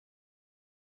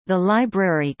The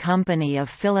Library Company of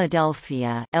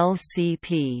Philadelphia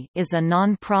 (LCP) is a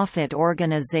non-profit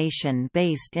organization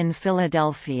based in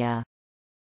Philadelphia.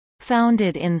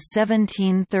 Founded in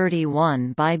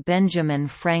 1731 by Benjamin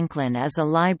Franklin as a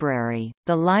library,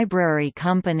 the Library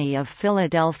Company of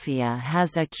Philadelphia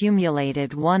has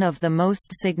accumulated one of the most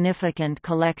significant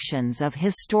collections of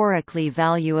historically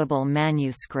valuable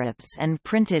manuscripts and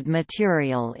printed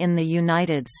material in the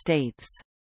United States.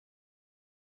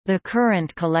 The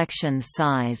current collection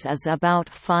size is about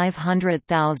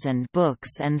 500,000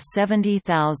 books and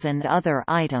 70,000 other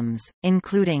items,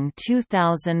 including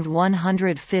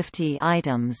 2,150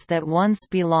 items that once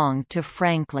belonged to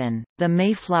Franklin. The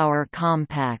Mayflower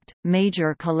Compact,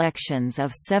 major collections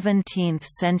of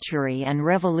 17th-century and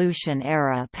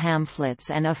Revolution-era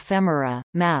pamphlets and ephemera,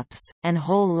 maps, and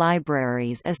whole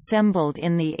libraries assembled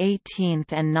in the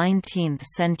 18th and 19th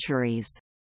centuries.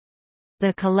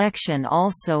 The collection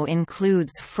also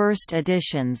includes first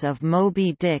editions of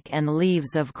Moby Dick and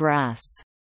Leaves of Grass.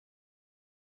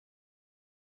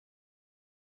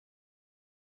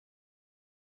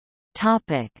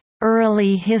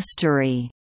 Early history.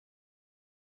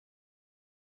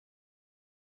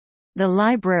 The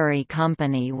Library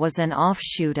Company was an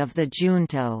offshoot of the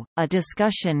Junto, a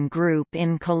discussion group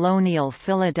in colonial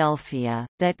Philadelphia,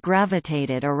 that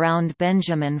gravitated around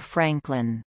Benjamin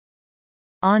Franklin.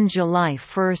 On July 1,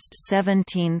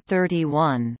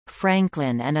 1731,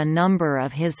 Franklin and a number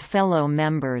of his fellow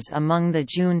members among the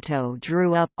Junto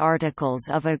drew up articles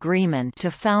of agreement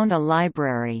to found a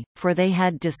library, for they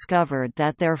had discovered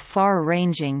that their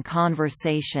far-ranging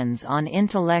conversations on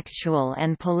intellectual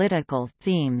and political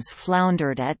themes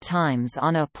floundered at times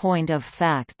on a point of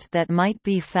fact that might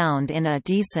be found in a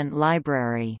decent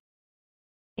library.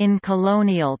 In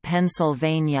colonial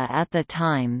Pennsylvania at the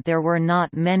time there were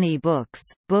not many books.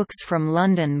 Books from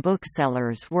London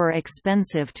booksellers were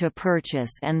expensive to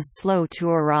purchase and slow to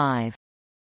arrive.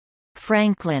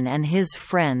 Franklin and his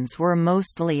friends were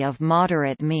mostly of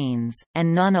moderate means,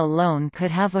 and none alone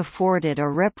could have afforded a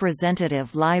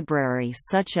representative library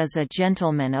such as a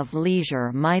gentleman of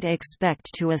leisure might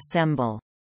expect to assemble.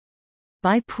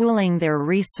 By pooling their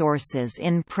resources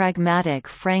in pragmatic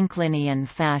Franklinian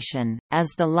fashion,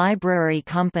 as the Library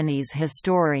Company's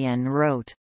historian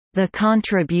wrote, "The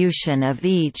contribution of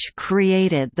each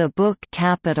created the book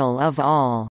capital of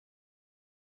all."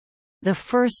 The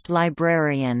first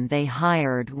librarian they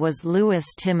hired was Louis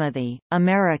Timothy,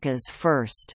 America's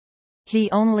first.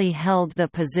 He only held the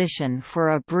position for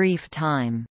a brief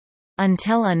time.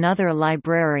 Until another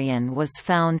librarian was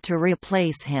found to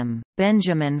replace him,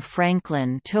 Benjamin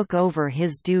Franklin took over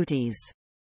his duties.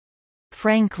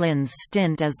 Franklin's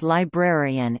stint as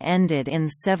librarian ended in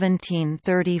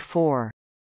 1734.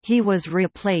 He was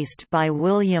replaced by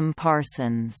William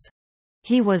Parsons.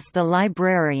 He was the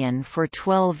librarian for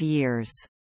 12 years.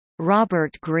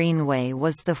 Robert Greenway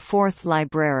was the fourth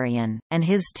librarian, and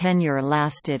his tenure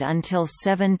lasted until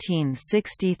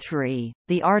 1763.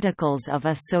 The Articles of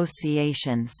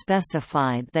Association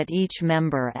specified that each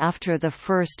member after the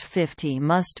first 50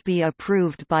 must be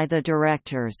approved by the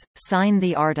directors, sign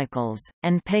the articles,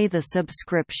 and pay the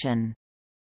subscription.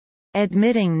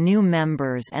 Admitting new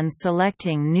members and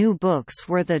selecting new books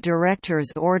were the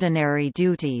directors' ordinary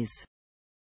duties.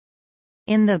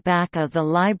 In the back of the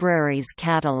library's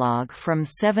catalogue from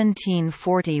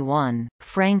 1741,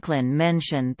 Franklin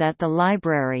mentioned that the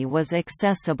library was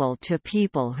accessible to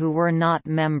people who were not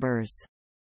members.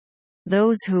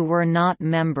 Those who were not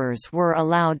members were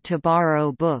allowed to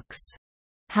borrow books.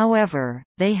 However,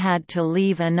 they had to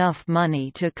leave enough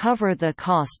money to cover the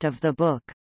cost of the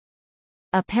book.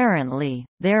 Apparently,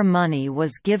 their money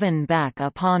was given back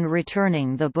upon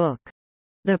returning the book.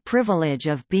 The privilege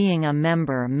of being a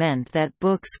member meant that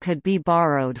books could be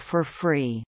borrowed for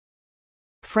free.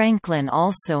 Franklin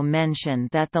also mentioned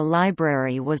that the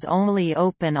library was only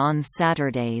open on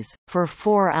Saturdays, for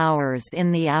 4 hours in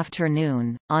the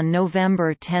afternoon. On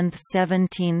November 10,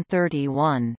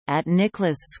 1731, at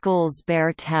Nicholas Scull's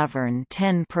Bear Tavern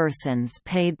 10 persons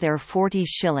paid their 40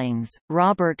 shillings,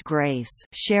 Robert Grace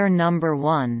share number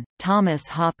 1, Thomas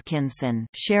Hopkinson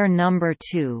share number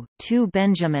 2,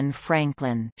 Benjamin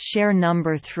Franklin share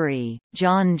number 3,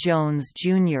 John Jones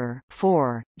Jr.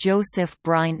 4, Joseph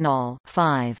Bryntnall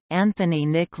 5, Anthony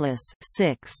Nicholas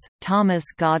 6, Thomas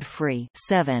Godfrey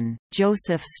 7,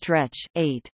 Joseph Stretch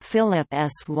 8, Philip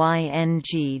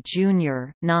Syng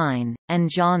Jr. 9, and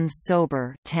John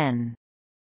Sober 10.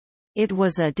 It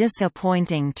was a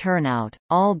disappointing turnout,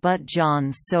 all but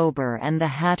John Sober and the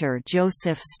hatter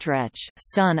Joseph Stretch,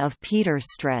 son of Peter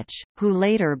Stretch, who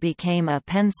later became a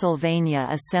Pennsylvania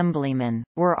assemblyman,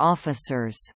 were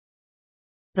officers.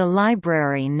 The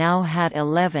library now had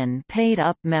 11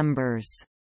 paid-up members.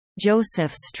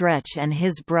 Joseph Stretch and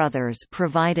his brothers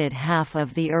provided half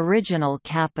of the original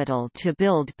capital to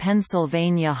build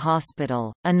Pennsylvania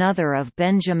Hospital, another of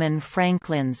Benjamin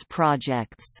Franklin's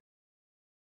projects.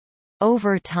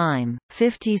 Over time,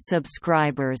 50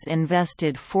 subscribers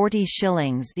invested 40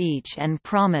 shillings each and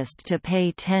promised to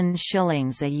pay 10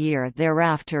 shillings a year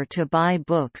thereafter to buy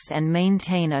books and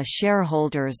maintain a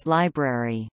shareholders'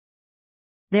 library.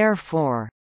 Therefore,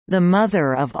 "the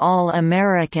mother of all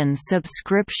American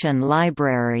subscription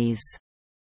libraries"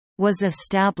 was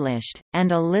established,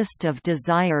 and a list of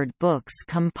desired books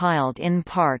compiled in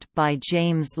part by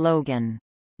James Logan,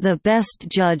 "the best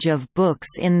judge of books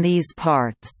in these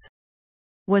parts,"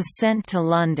 was sent to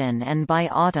London, and by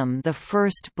autumn the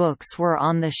first books were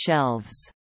on the shelves.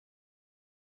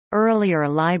 Earlier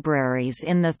libraries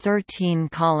in the 13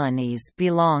 colonies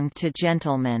belonged to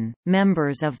gentlemen,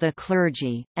 members of the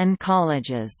clergy, and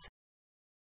colleges.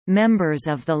 Members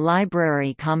of the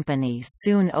library company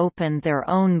soon opened their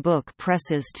own book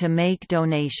presses to make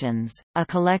donations. A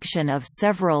collection of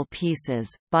several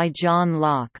pieces, by John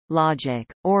Locke, Logic,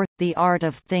 or The Art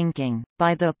of Thinking,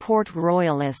 by the Port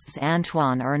Royalists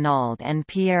Antoine Arnauld and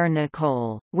Pierre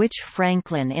Nicole, which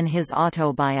Franklin in his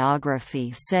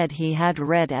autobiography said he had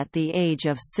read at the age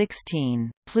of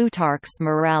 16. Plutarch's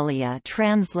Moralia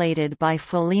translated by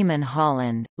Philemon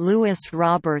Holland, Lewis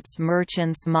Roberts'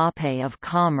 Merchant's Mappe of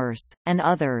Commerce, and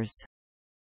others.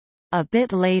 A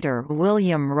bit later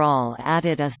William Rawle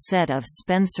added a set of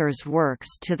Spencer's works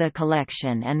to the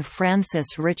collection, and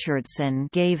Francis Richardson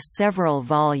gave several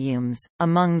volumes,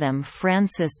 among them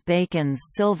Francis Bacon's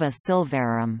Silva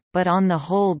Silvarum, but on the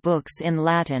whole books in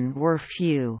Latin were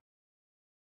few.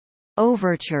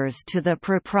 Overtures to the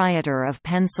proprietor of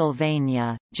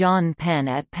Pennsylvania, John Penn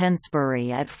at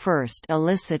Pensbury, at first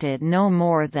elicited no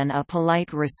more than a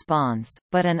polite response,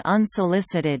 but an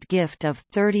unsolicited gift of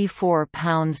 £34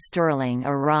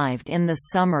 arrived in the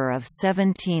summer of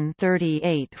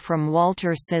 1738 from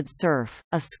Walter Sidsurf,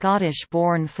 a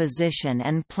Scottish-born physician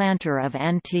and planter of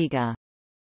Antigua.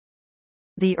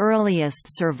 The earliest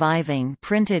surviving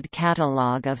printed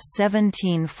catalogue of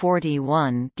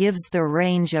 1741 gives the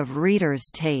range of readers'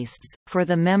 tastes, for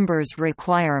the members'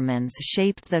 requirements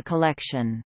shaped the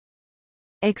collection.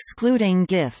 Excluding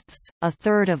gifts, a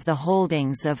third of the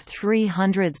holdings of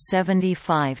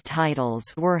 375 titles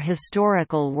were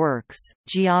historical works,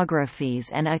 geographies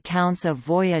and accounts of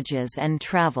voyages and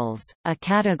travels, a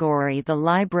category the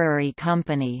Library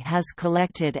Company has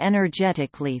collected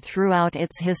energetically throughout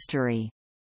its history.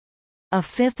 A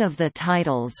fifth of the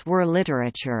titles were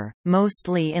literature,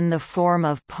 mostly in the form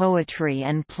of poetry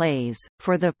and plays,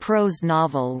 for the prose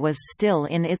novel was still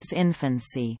in its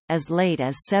infancy. As late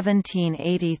as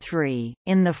 1783,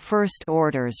 in the first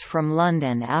orders from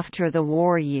London after the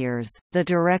war years, the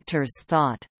directors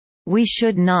thought, "We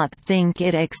should not think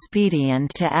it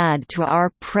expedient to add to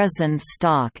our present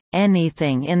stock,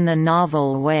 anything in the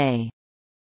novel way."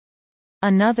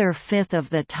 Another fifth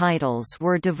of the titles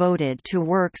were devoted to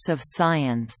works of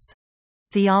science.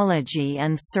 Theology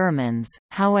and sermons,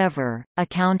 however,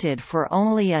 accounted for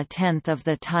only a tenth of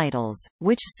the titles,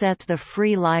 which set the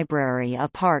Free Library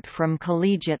apart from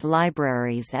collegiate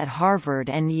libraries at Harvard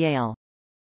and Yale.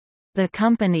 The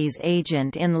company's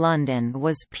agent in London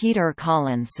was Peter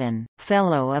Collinson,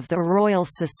 Fellow of the Royal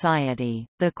Society,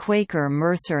 the Quaker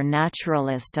Mercer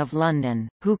Naturalist of London,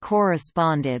 who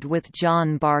corresponded with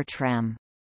John Bartram.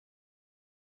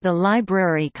 The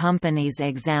Library Company's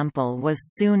example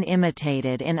was soon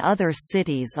imitated in other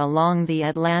cities along the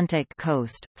Atlantic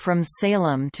coast, from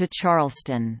Salem to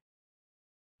Charleston.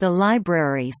 The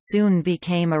library soon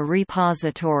became a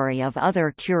repository of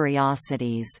other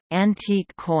curiosities,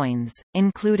 antique coins,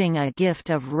 including a gift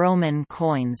of Roman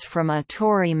coins from a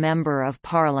Tory Member of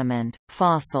Parliament,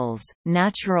 fossils,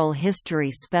 natural history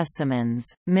specimens,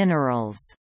 minerals.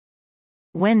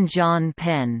 When John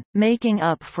Penn, making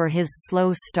up for his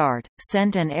slow start,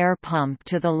 sent an air pump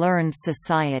to the Learned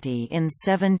Society in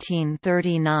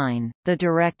 1739, the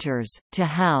directors, to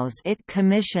house it,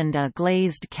 commissioned a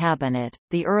glazed cabinet,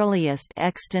 the earliest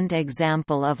extant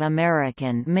example of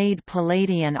American-made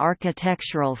Palladian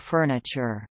architectural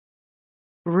furniture.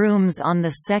 Rooms on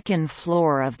the second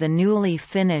floor of the newly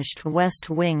finished west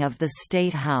wing of the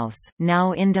State House,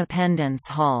 now Independence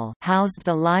Hall, housed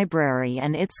the library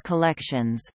and its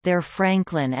collections. There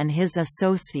Franklin and his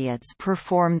associates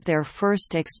performed their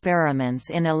first experiments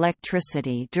in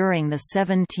electricity during the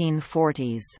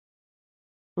 1740s.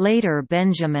 Later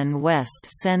Benjamin West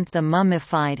sent the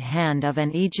mummified hand of an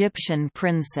Egyptian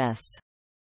princess.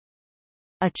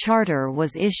 A charter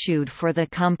was issued for the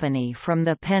company from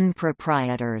the Penn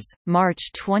proprietors,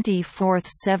 March 24,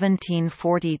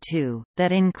 1742,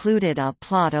 that included a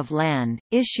plot of land,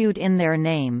 issued in their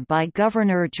name by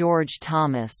Governor George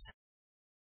Thomas.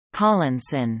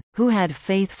 Collinson, who had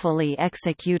faithfully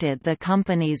executed the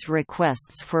company's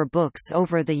requests for books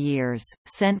over the years,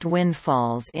 sent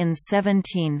windfalls in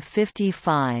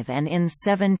 1755 and in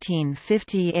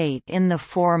 1758 in the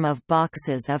form of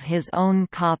boxes of his own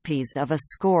copies of a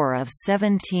score of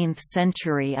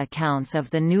 17th-century accounts of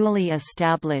the newly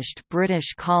established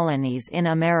British colonies in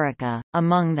America,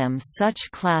 among them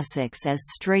such classics as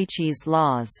Strachey's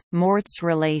Laws, Mort's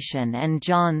Relation and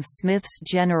John Smith's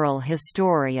General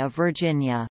History of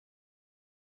Virginia.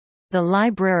 The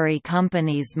library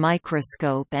company's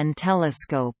microscope and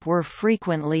telescope were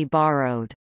frequently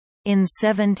borrowed. In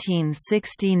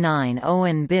 1769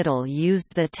 Owen Biddle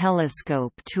used the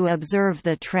telescope to observe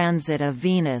the transit of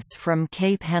Venus from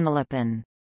Cape Henlopen.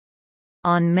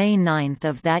 On May 9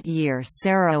 of that year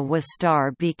Sarah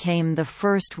Wistar became the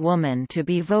first woman to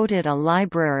be voted a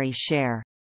library share.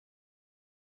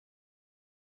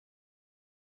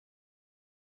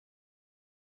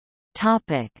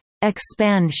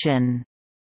 Expansion.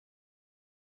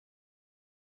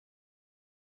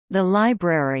 The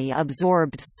library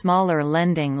absorbed smaller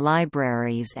lending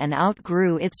libraries and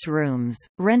outgrew its rooms,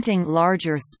 renting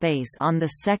larger space on the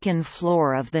second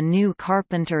floor of the new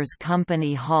Carpenters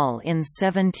Company Hall in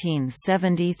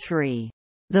 1773.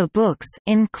 The books,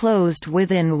 enclosed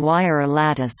within wire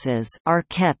lattices, are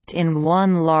kept in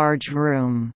one large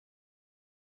room.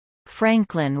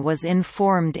 Franklin was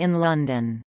informed in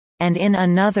London. And in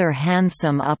another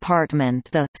handsome apartment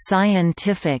the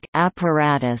scientific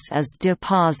apparatus is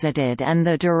deposited and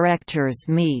the directors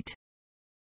meet.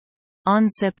 On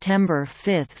September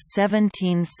 5,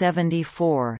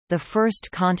 1774, the First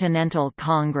Continental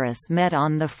Congress met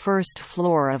on the first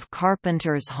floor of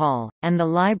Carpenter's Hall, and the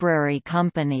Library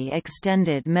Company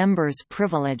extended members'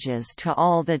 privileges to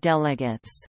all the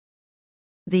delegates.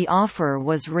 The offer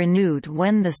was renewed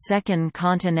when the Second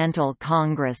Continental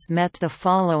Congress met the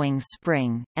following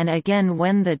spring, and again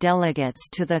when the delegates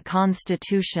to the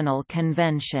Constitutional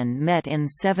Convention met in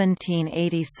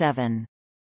 1787.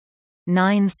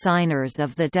 9 signers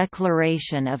of the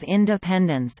Declaration of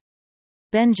Independence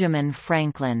 — Benjamin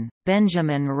Franklin,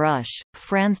 Benjamin Rush,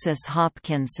 Francis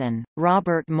Hopkinson,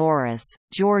 Robert Morris,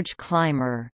 George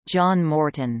Clymer, John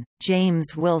Morton,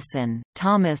 James Wilson,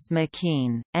 Thomas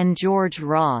McKean, and George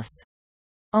Ross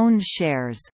 — owned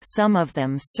shares, some of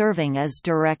them serving as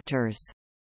directors.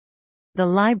 The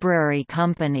Library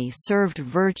Company served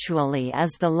virtually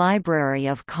as the Library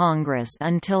of Congress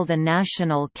until the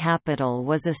National Capitol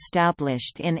was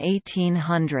established in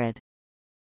 1800.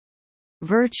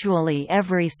 Virtually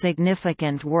every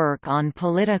significant work on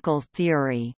political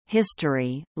theory,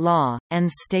 history, law,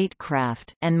 and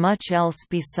statecraft and much else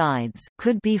besides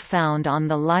could be found on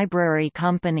the Library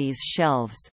Company's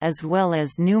shelves, as well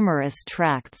as numerous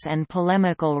tracts and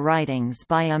polemical writings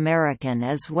by American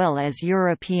as well as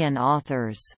European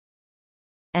authors.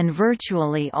 And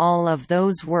virtually all of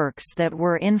those works that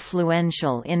were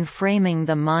influential in framing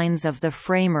the minds of the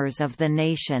framers of the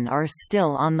nation are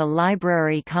still on the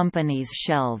Library Company's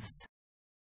shelves.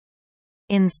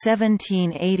 In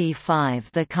 1785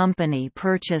 the company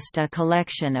purchased a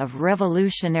collection of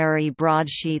revolutionary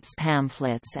broadsheets,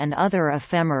 pamphlets and other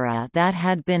ephemera that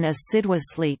had been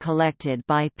assiduously collected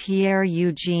by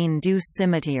Pierre-Eugène du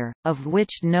Cimetière, of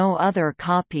which no other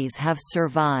copies have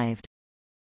survived.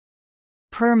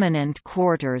 Permanent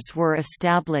quarters were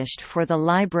established for the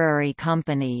Library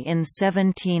Company in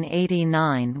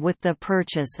 1789 with the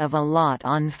purchase of a lot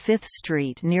on Fifth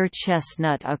Street near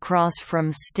Chestnut across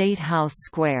from State House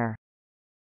Square.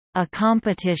 A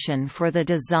competition for the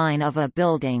design of a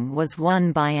building was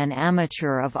won by an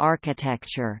amateur of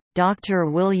architecture, Dr.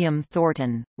 William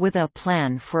Thornton, with a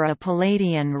plan for a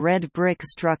Palladian red brick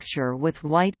structure with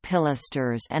white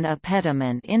pilasters and a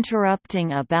pediment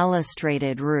interrupting a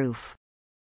balustraded roof.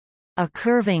 A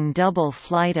curving double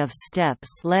flight of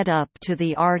steps led up to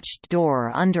the arched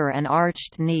door under an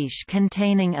arched niche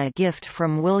containing a gift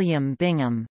from William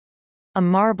Bingham — a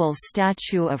marble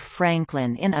statue of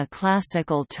Franklin in a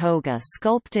classical toga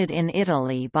sculpted in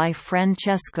Italy by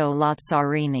Francesco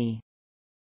Lazzarini.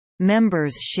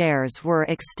 Members' shares were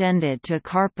extended to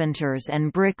carpenters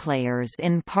and bricklayers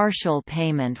in partial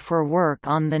payment for work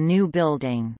on the new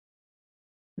building.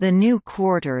 The new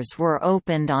quarters were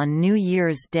opened on New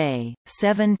Year's Day,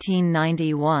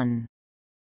 1791.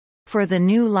 For the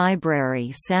new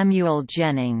library Samuel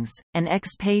Jennings, an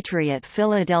expatriate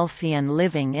Philadelphian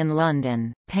living in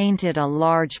London, painted a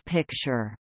large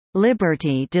picture.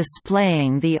 liberty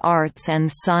displaying the arts and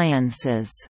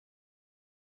sciences.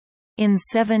 In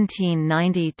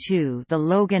 1792 the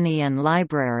Loganian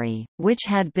Library, which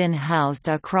had been housed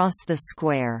across the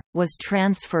square, was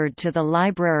transferred to the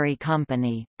Library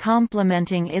Company,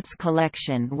 complementing its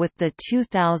collection with the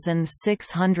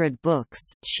 2,600 books,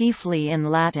 chiefly in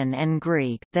Latin and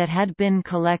Greek, that had been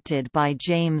collected by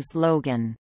James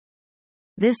Logan.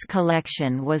 This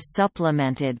collection was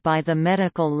supplemented by the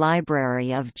medical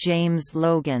library of James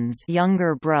Logan's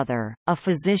younger brother, a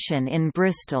physician in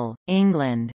Bristol,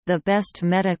 England, the best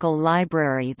medical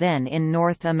library then in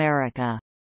North America.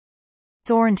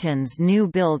 Thornton's new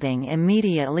building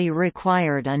immediately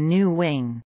required a new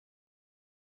wing.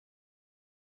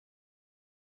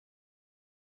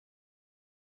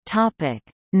 Topic: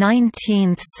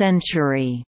 19th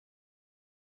century.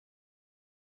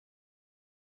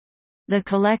 The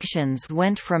collections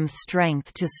went from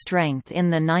strength to strength in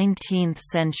the 19th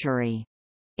century.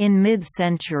 In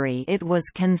mid-century it was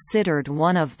considered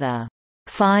one of the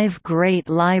five great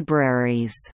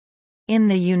libraries in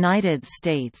the United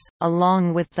States,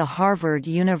 along with the Harvard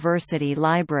University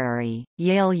Library,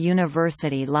 Yale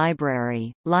University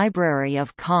Library, Library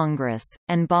of Congress,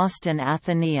 and Boston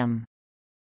Athenaeum.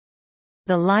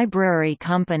 The Library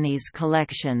Company's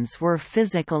collections were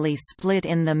physically split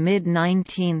in the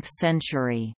mid-19th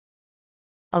century.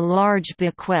 A large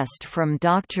bequest from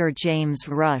Dr. James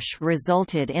Rush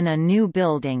resulted in a new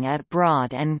building at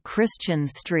Broad and Christian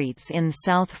Streets in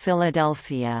South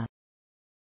Philadelphia.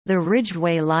 The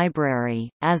Ridgeway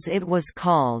Library, as it was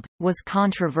called, was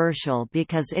controversial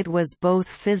because it was both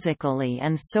physically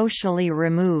and socially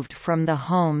removed from the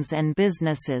homes and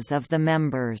businesses of the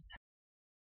members.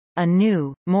 A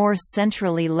new, more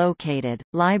centrally located,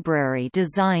 library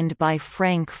designed by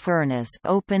Frank Furness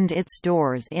opened its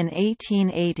doors in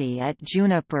 1880 at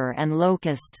Juniper and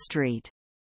Locust Street.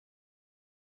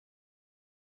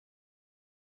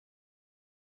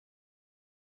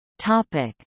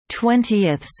 Topic: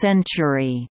 20th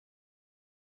century.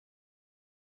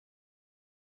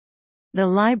 The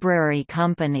Library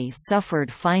Company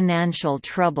suffered financial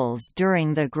troubles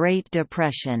during the Great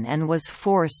Depression and was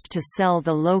forced to sell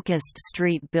the Locust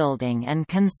Street building and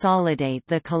consolidate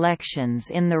the collections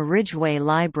in the Ridgeway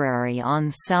Library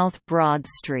on South Broad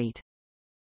Street.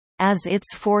 As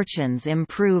its fortunes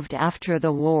improved after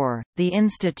the war, the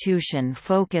institution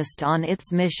focused on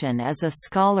its mission as a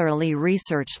scholarly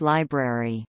research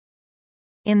library.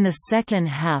 In the second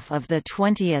half of the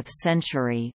 20th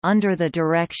century, under the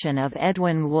direction of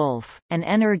Edwin Wolfe, an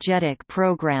energetic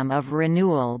program of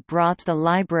renewal brought the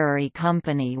Library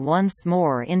Company once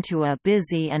more into a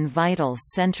busy and vital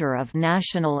center of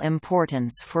national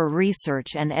importance for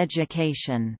research and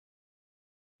education.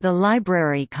 The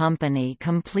Library Company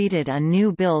completed a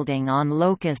new building on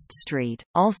Locust Street,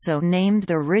 also named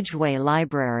the Ridgeway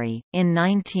Library, in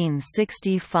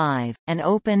 1965, and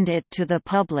opened it to the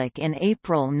public in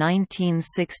April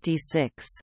 1966.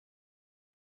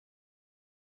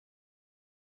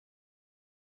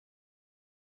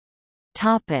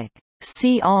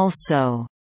 See also: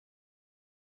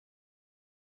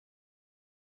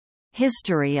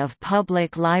 History of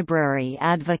public library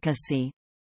advocacy,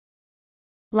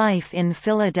 Life in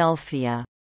Philadelphia,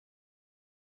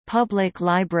 Public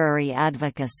library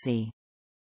advocacy.